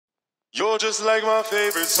You're just like my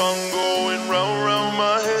favorite song going round, round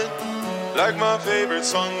my head. Like my favorite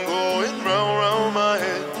song going round, round my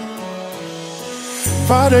head.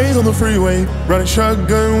 5 days on the freeway, riding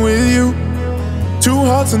shotgun with you. 2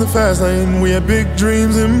 hearts in the fast lane, we had big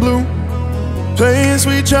dreams in blue. Playing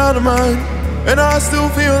sweet child of mine, and I still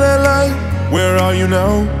feel that light. Where are you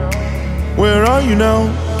now? Where are you now?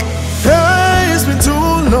 Hey, it's been too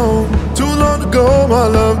long ago, my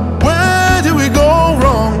love. Where did we go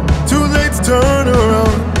wrong? Too late to turn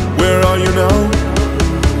around. Where are you now?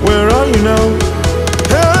 Where are you now?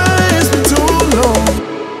 Hey, it's been too long.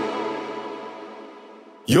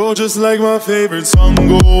 You're just like my favorite song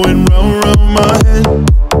going round, round my head.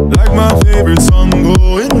 Like my favorite song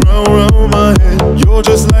going round, round my head. You're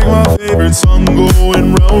just like my favorite song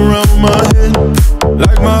going round, round my head.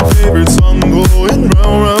 Like my favorite song going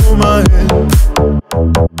round, round my head.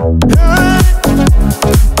 Hey,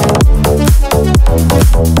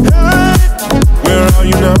 hey, where are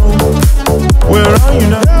you now? Where are you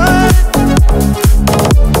now?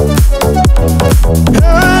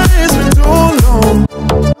 Hey, it's been too long.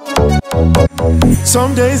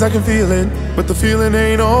 Some days I can feel it, but the feeling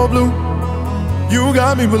ain't all blue. You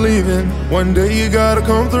got me believing one day you gotta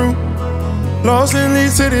come through. Lost in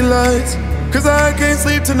these city lights, cause I can't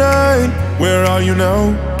sleep tonight. Where are you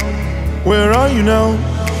now? Where are you now?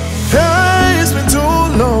 Hey, it's been too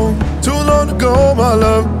long ago, my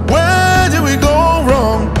love. Where did we go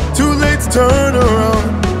wrong? Too late to turn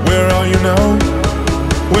around. Where are you now?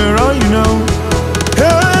 Where are you now?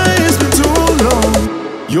 Hey, it's been too long.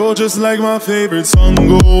 You're just like my favorite song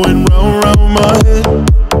going round, round my head.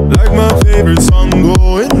 Like my favorite song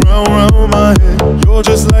going round, round my head. You're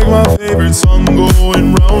just like my favorite song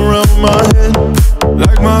going round, round my head.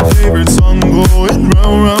 Like my favorite song going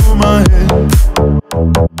round, round my head.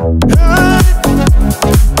 Hey,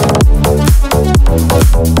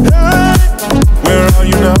 hey, where are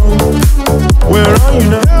you now? Where are you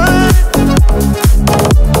now?